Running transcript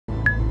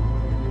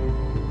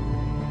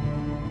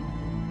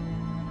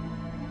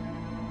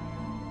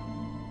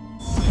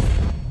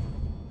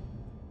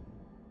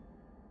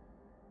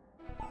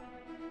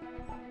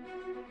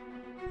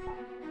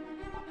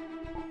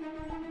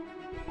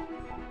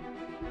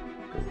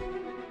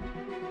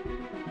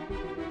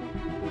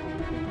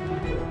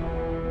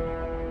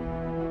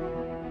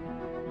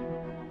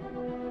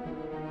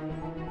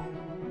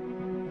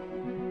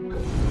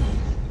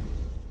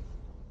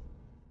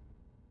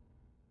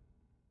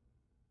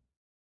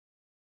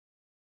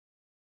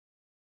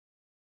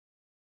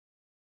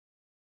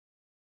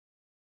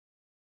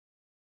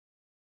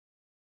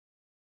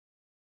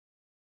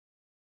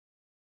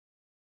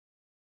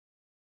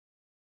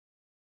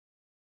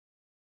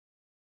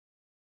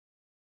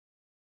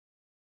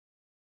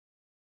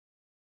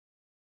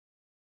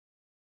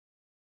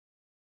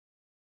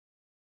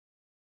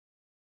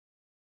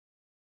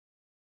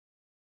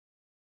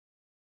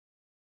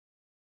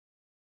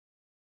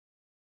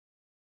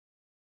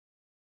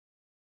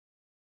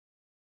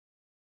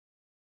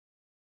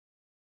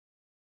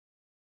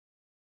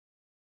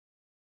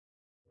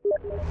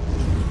Nous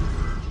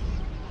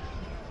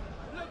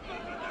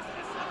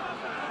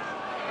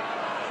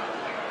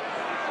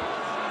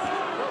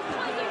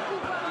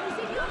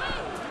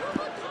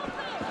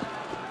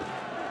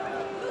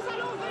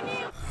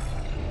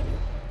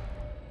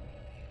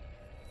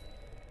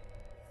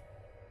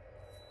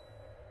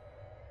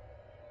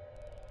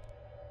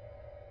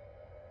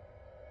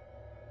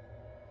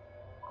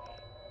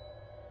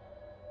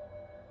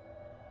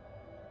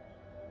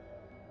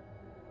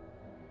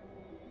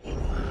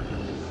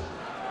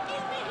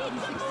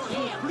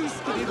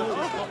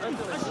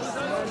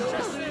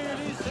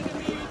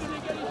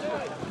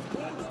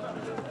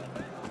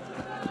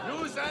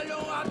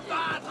allons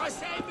abattre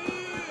ces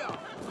murs!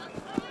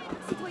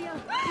 Citoyen,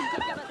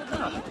 hélicoptère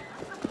d'atterrissage.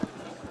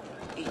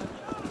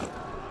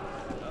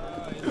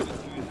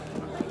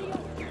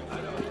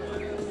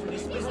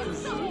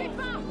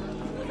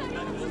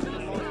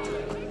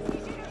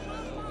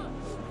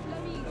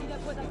 L'ami dit la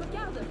pointe à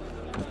cocarde.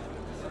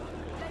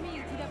 L'ami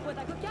dit la pointe à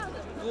cocarde.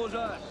 Gros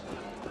as!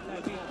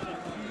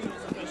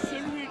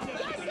 Celui de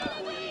la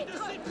oui, de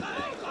ses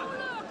traîtres!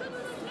 Que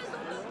nous ne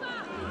plaisantons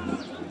pas.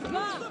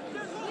 Toi,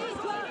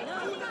 toi, là,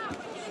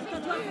 c'est à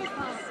toi qu'on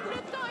parle. Le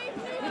temps est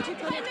venu de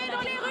traîner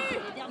dans les rues.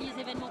 Les derniers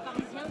événements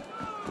parisiens.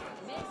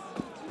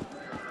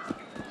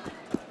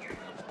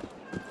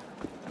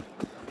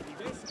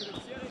 L'idée, c'est que le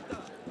tiers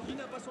état, qui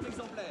n'a pas son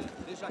exemplaire,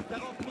 déjà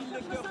 40 000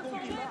 lecteurs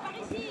conquis.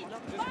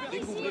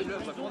 Découvrez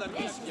l'œuvre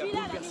fondatrice qui a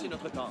bouleversé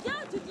notre temps.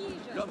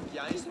 L'homme qui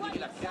a inspiré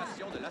la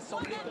création de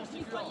l'Assemblée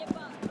constituante.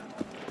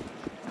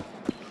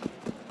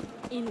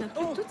 Il n'a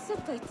plus toute sa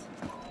tête.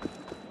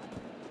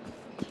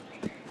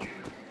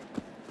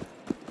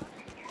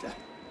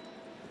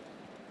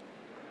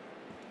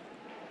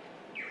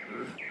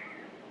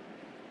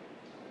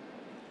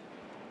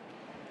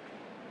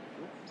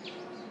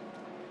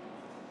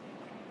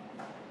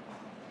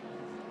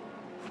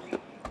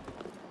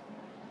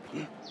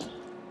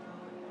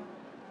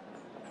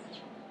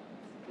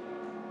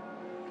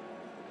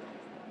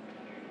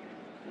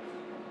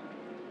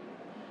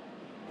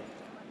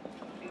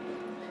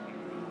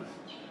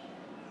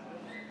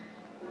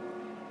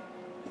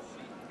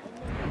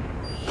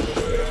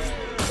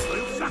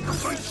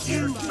 Sacrifice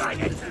you,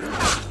 maggot!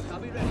 I'll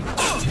be ready.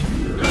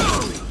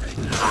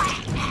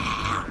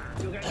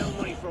 You'll get no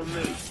money from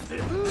me.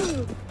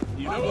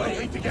 You know I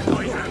hate to get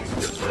my hands.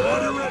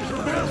 Order at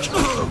your back.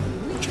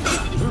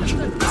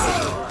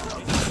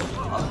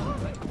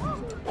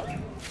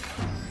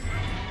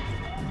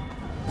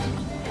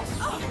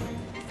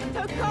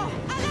 De camp,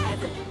 à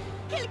l'aide!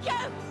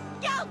 Quelqu'un!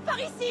 Garde par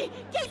ici!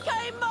 Quelqu'un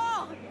est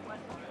mort!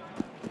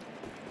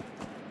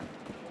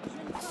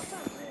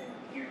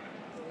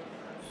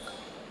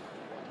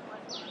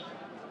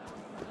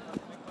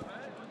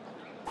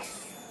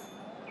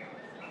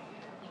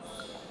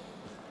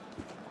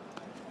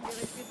 Il est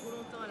resté trop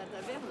longtemps à la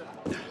taverne.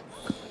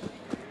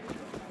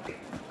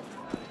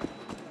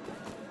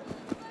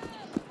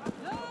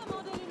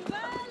 Demandez les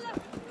nouvelles!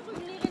 Vous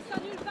ne lirez ça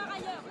nulle part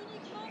ailleurs,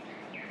 uniquement.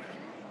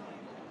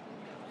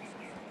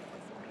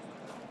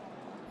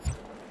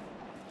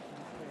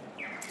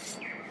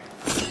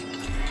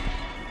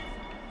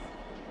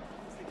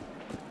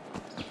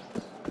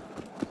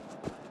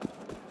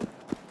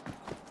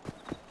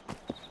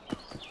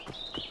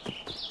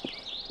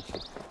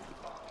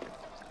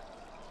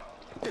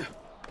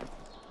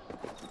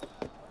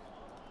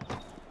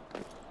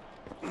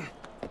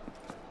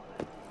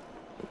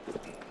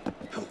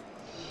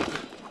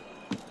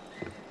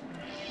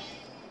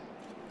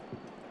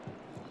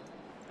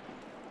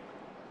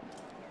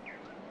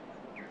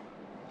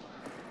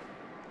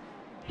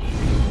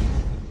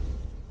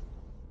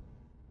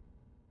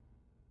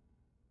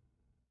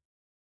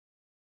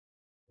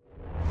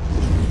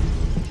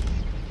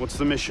 What's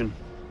the mission?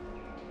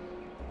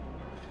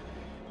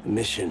 The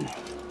mission.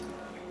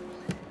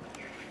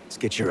 Let's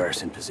get your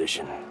arse in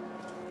position.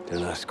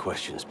 Don't ask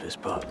questions, piss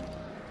pop.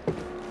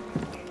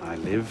 I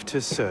live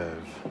to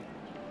serve.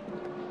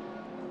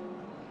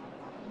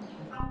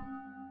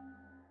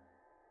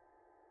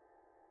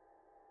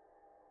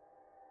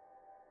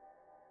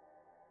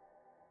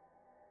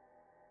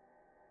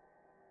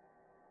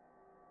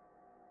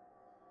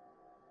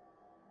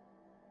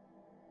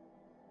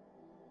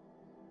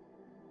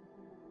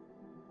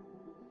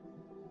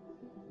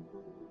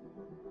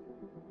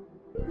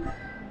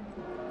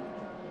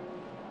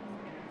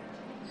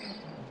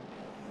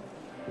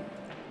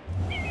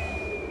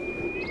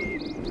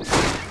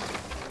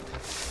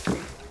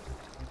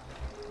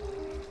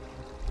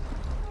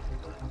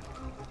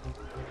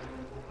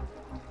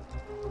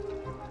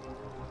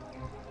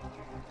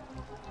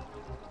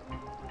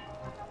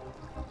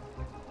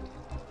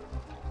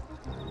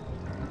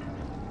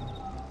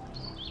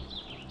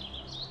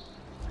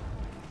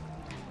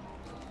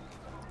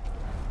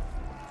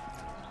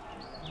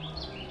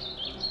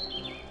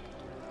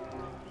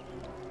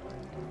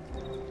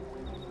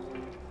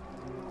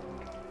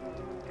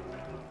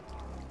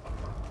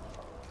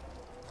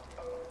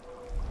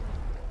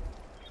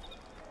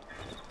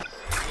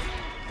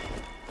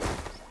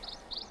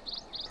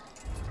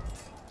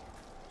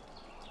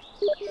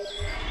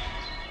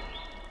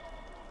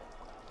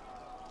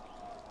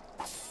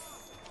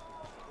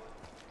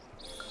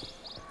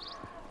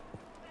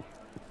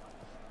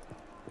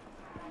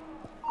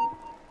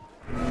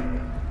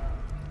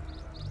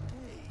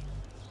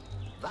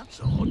 That's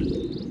odd.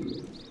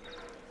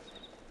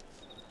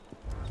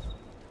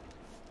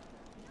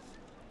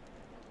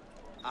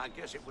 I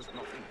guess it was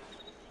nothing.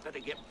 Better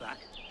get back.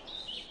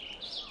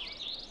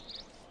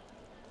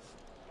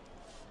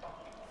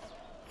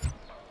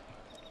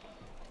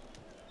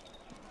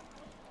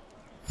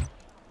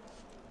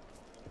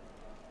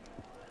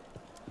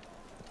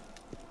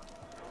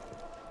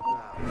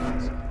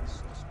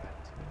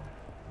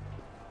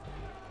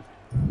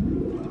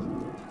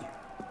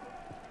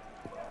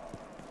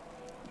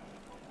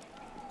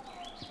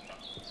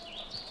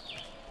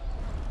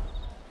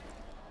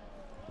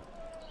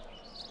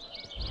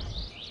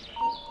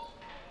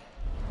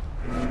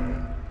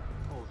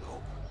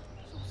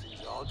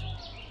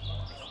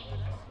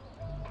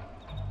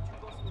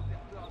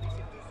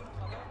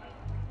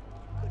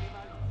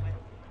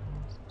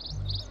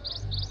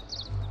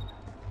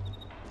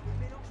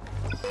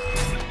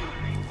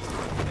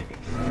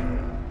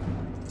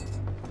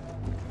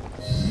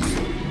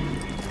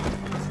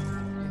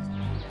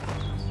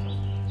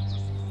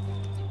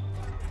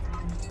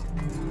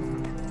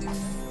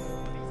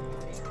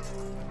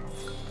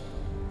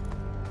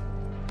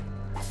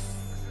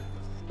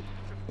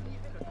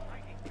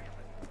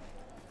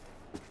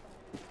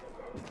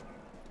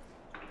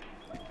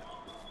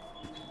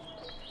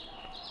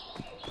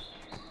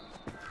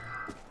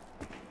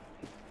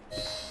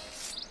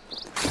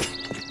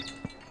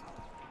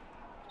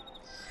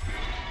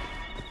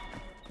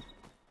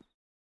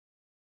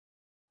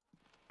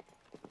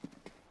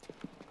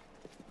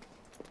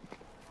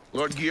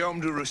 Lord Guillaume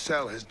de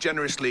Roussel has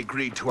generously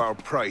agreed to our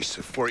price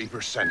of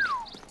 40%.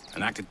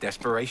 An act of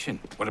desperation.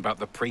 What about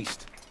the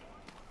priest?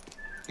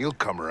 He'll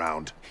come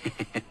around.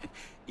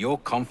 Your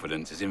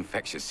confidence is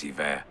infectious,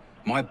 Sivert.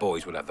 My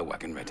boys will have the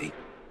wagon ready.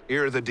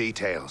 Here are the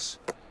details.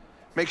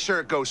 Make sure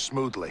it goes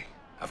smoothly.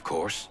 Of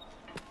course.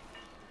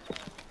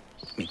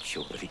 Make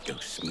sure that it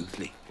goes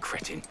smoothly,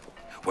 cretin.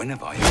 When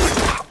have I...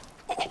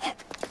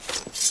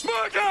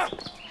 Murder!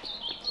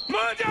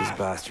 Murder! These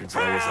bastards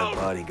always have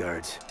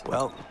bodyguards.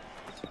 Well...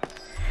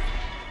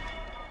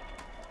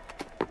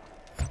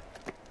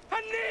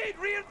 I need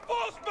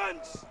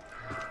reinforcements!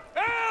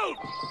 Help!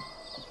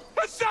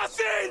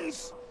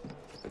 Assassins!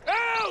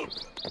 Help!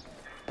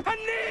 I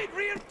need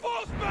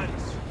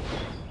reinforcements!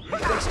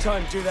 Next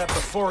time, do that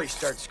before he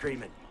starts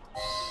screaming.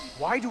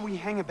 Why do we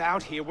hang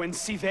about here when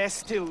Sivert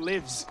still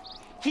lives?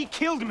 He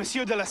killed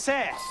Monsieur de la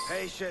Serre.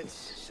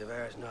 Patience.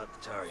 Sever's not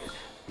the target.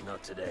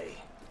 Not today.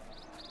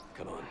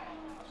 Come on.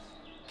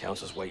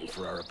 Council's waiting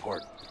for our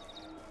report.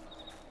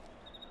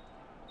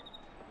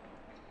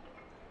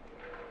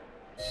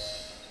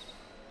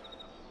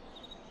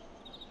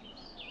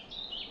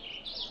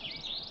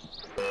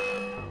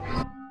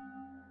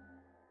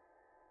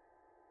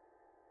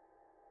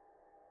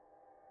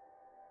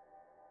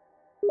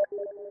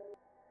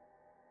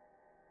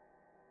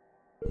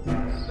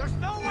 There's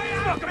no way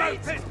out! Talk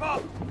about piss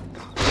pop!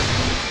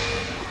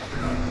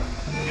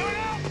 You're an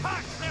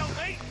outpack,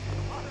 Sylvie!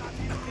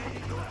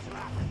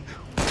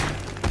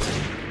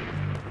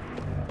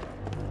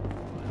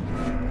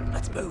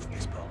 Let's move,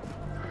 Miss Paul.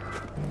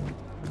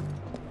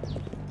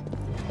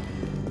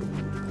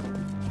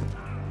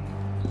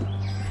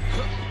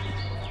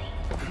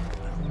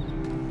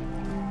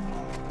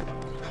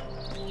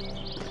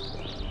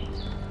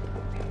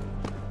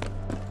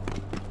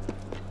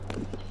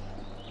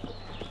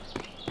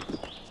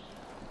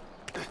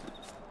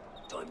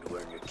 Time to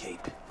wear your cape.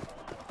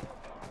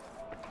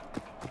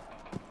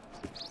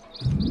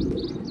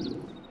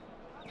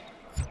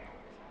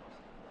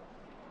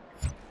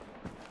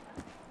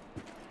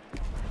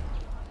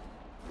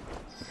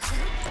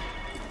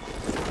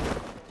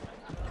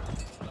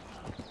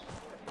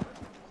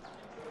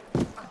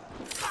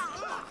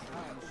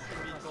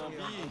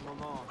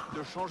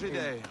 De changer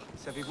d'air.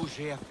 Savez-vous,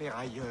 j'ai affaire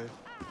ailleurs.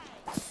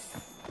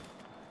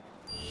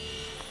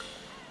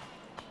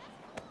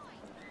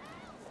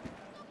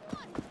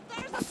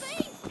 There's a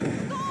thief!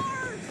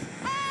 Guards!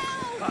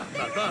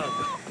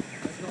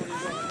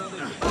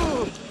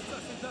 Help!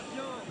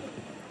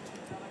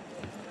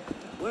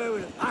 Where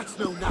would it? That's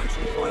no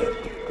natural fire.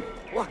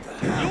 What the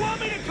hell? You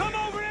want me to come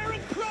over there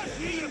and crush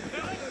you, you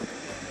filly?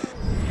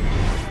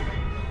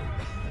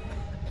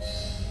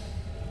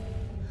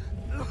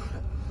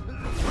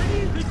 Where do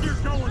you think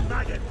you're going,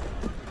 maggot?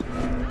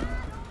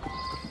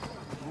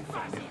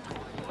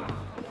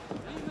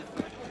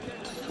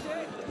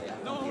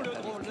 Non, le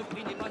drôle, le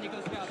prix n'est pas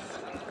négociable.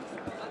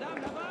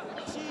 Madame, là-bas?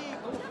 Ici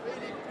qu'on fait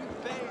les plus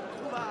belles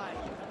trouvailles.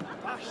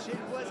 Pas chez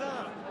le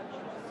voisin.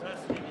 Ça,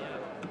 c'est bien.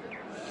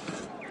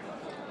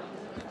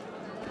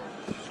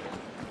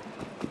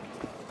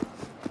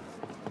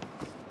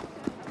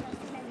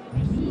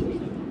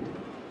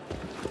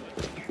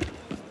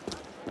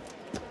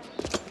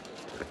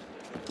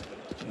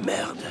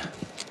 Merde.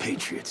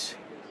 Patriots.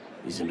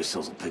 These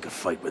imbeciles will pick a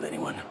fight with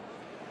anyone.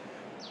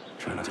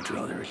 Try not to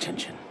draw their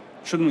attention.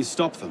 Shouldn't we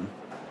stop them?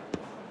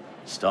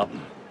 Stop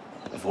them.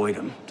 Avoid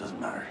them. Doesn't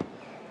matter.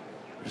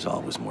 There's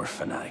always more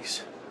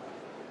fanatics.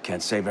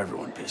 Can't save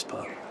everyone, piss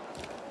pop.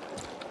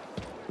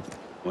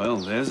 Well,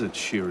 there's a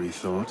cheery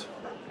thought.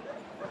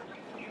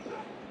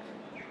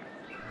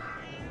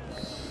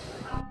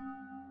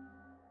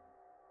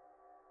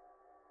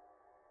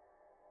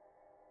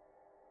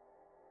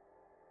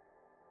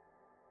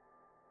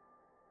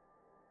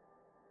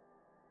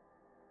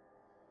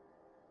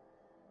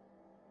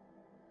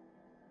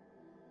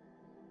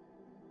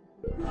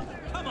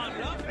 Come on,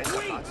 love.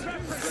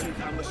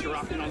 Unless you're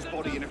Arnon's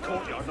body in a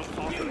courtyard not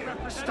far from here.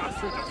 Stab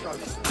through the throat.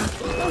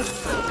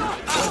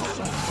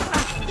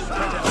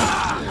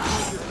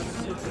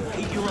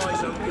 Keep your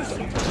eyes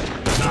open.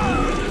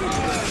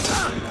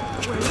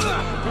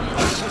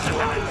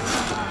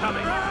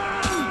 Coming.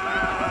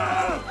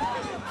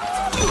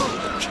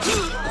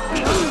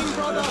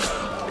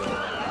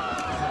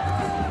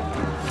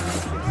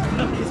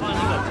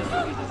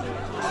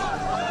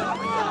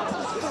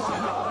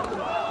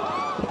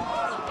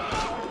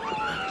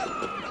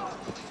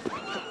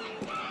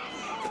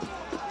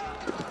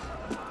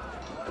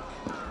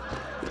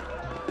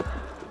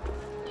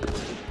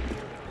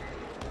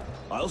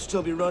 I'll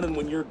still be running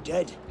when you're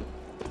dead.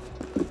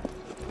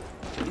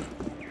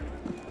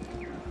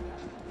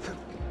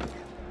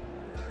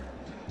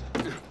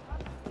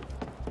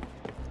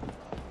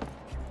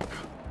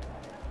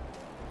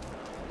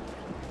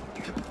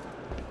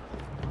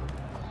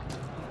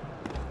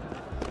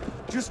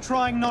 Just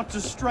trying not to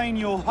strain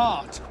your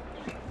heart.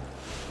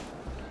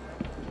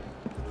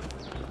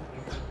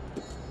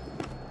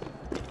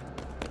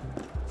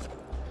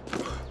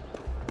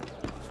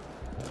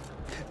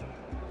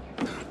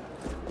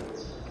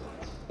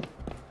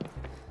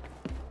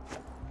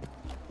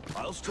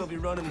 I'll still be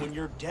running when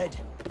you're dead.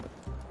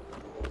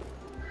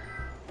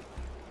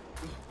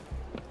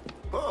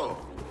 Oh.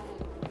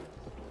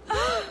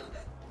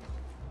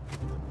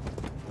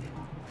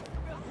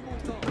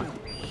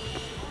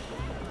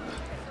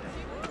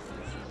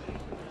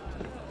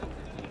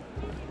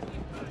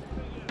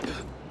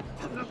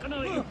 I'm not gonna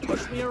let you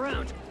push me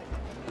around.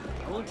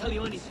 I won't tell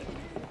you anything.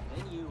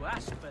 Then you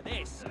ask for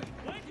this.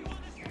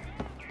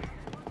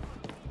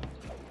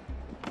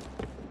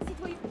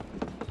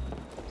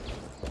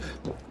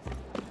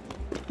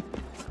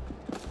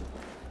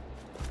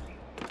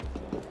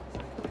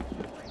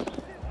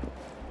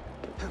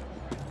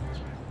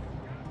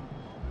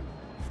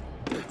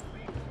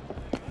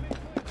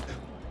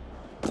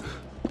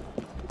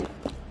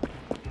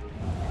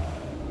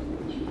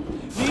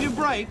 Need a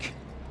break?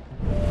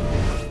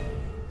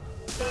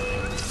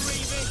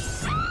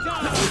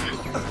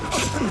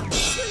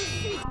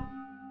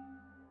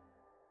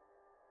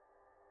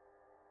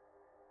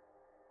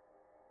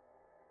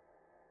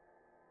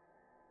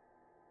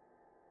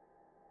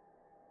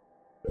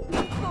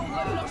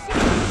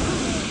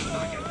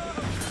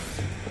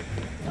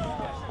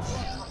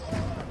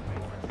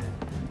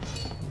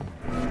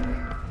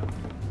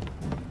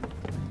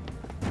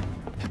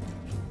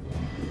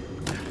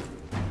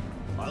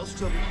 I'll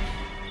still be...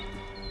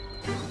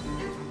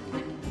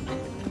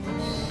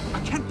 I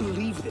can't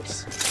believe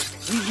this.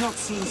 We've not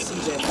seen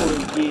Caesar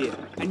for a year,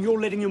 and you're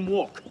letting him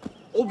walk.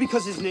 All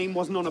because his name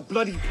wasn't on a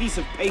bloody piece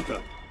of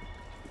paper.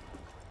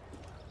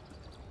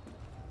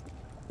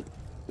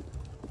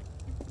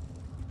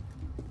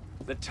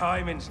 The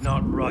timing's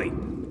not right.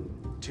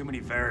 Too many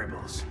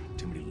variables,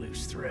 too many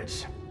loose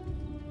threads.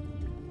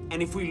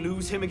 And if we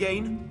lose him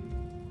again?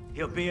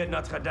 He'll be at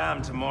Notre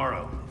Dame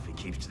tomorrow, if he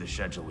keeps to the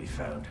schedule we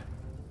found.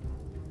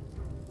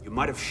 You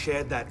might have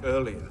shared that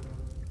earlier.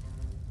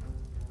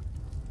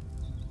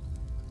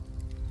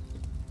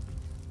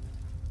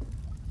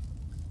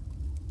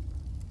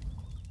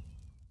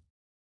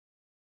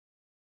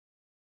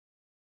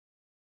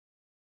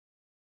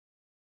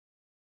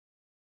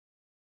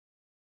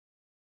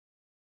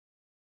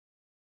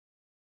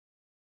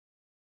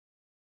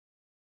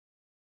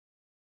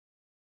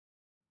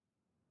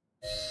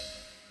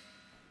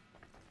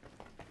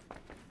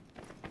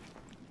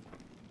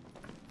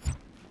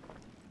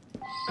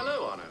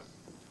 Hello, Arno.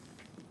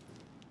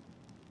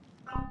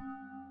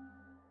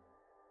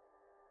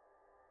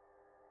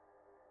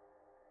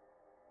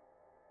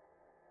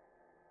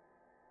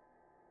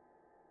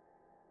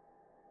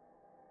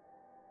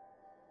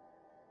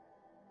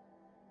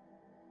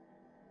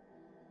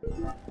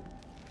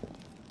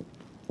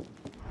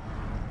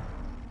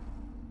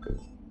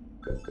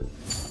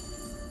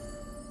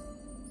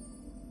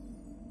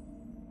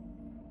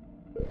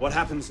 What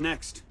happens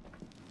next?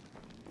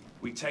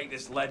 We take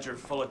this ledger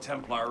full of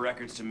Templar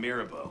records to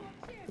Mirabeau.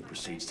 He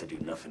proceeds to do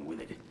nothing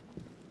with it.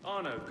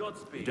 Arno,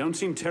 Godspeed. You don't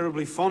seem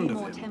terribly fond Three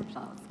of more him.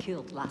 Templars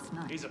killed last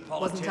night. He's a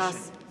Wasn't politician.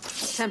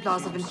 us.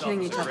 Templars have been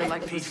killing each other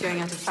like it's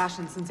going out of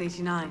fashion since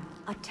 '89.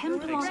 A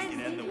Templar? Thinks he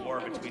can end the war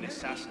between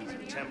assassins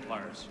and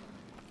Templars.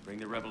 Bring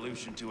the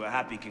revolution to a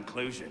happy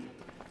conclusion.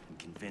 And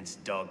convince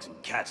dogs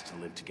and cats to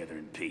live together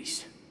in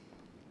peace.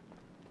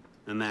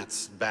 And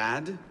that's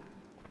bad?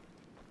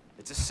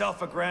 It's a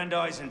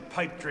self-aggrandizing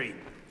pipe dream.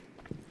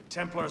 The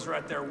Templars are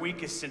at their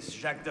weakest since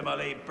Jacques de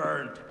Molay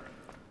burned.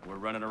 We're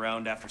running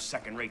around after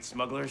second-rate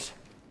smugglers.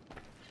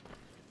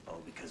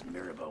 All because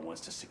Mirabeau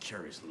wants to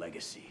secure his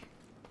legacy.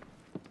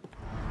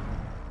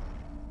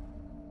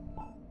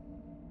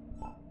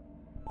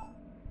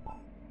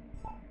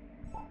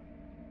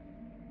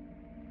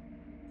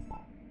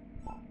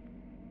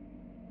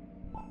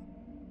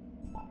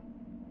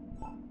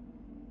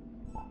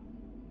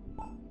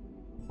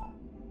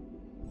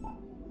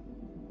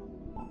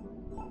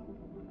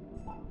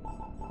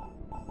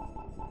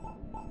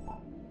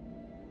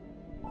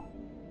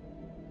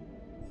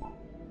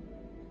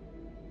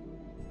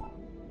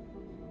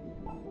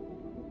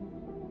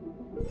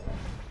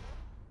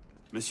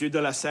 Monsieur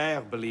de la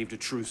Serre believed a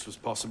truce was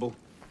possible.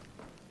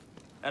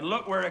 And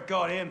look where it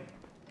got him.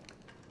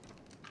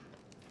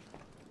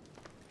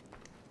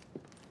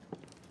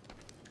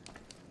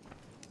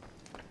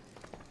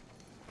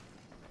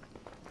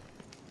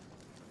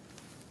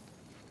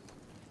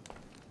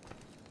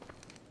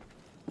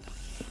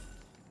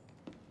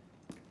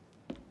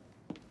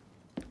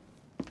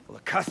 Well,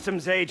 the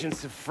customs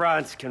agents of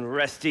France can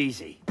rest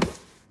easy.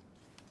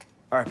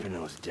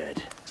 Arpinot's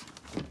dead.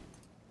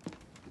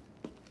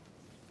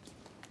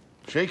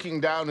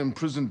 Shaking down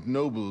imprisoned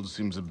nobles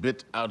seems a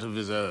bit out of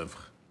his oeuvre.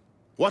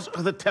 What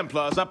are the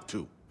Templars up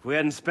to? If we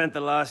hadn't spent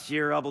the last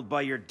year hobbled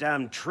by your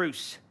damn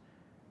truce,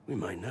 we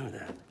might know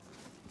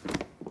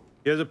that.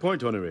 Here's a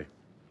point, Honoré.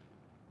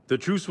 The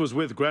truce was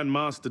with Grand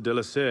Master de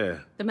la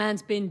Serre. The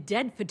man's been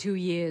dead for 2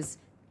 years.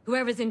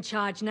 Whoever's in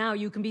charge now,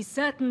 you can be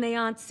certain they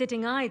aren't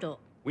sitting idle.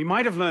 We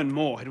might have learned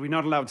more had we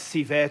not allowed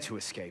Sivert to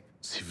escape.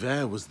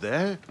 Sivert was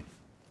there?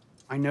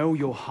 I know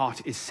your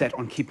heart is set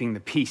on keeping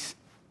the peace,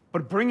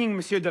 but bringing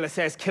Monsieur de la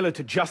Serre's killer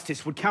to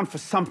justice would count for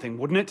something,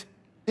 wouldn't it?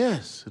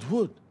 Yes, it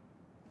would.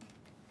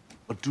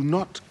 But do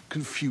not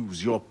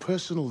confuse your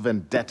personal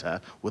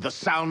vendetta with a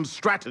sound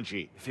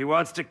strategy. If he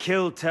wants to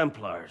kill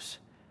Templars,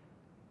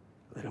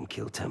 let him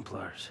kill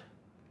Templars.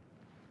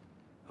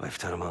 I've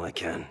done him all I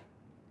can.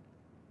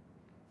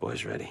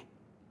 Boys ready?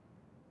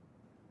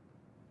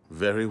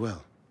 Very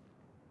well.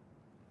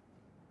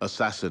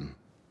 Assassin.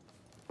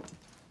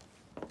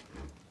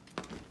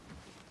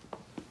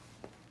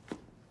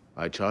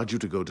 I charge you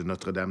to go to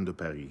Notre-Dame de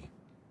Paris,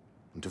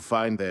 and to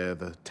find there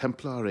the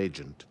Templar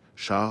agent,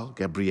 Charles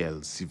Gabriel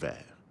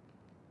Sivert.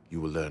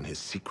 You will learn his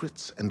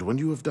secrets, and when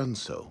you have done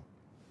so,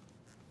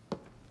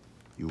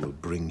 you will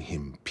bring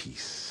him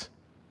peace,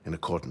 in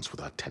accordance with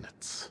our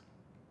tenets.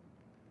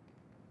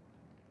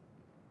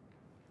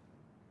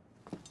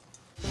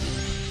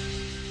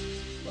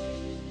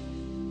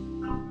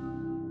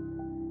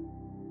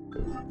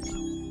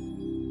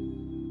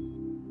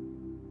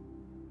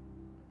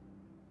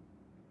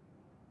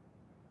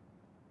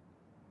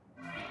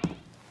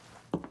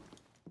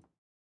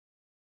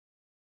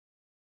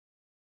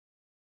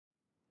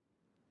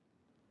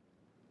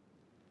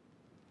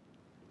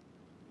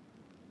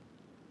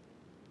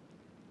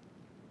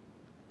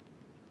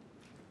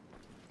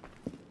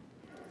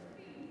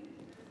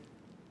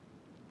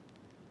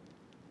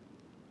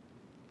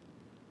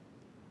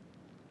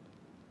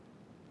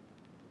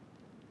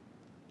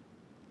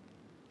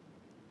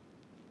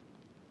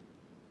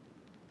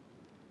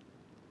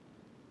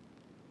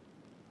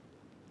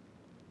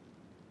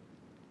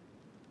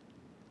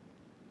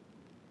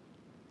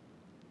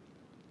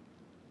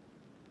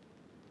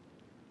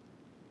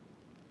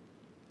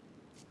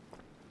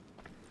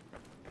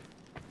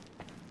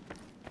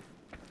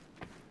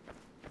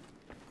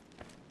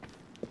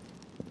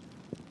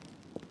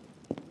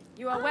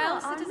 You are well,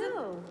 citizen?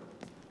 Arnaud.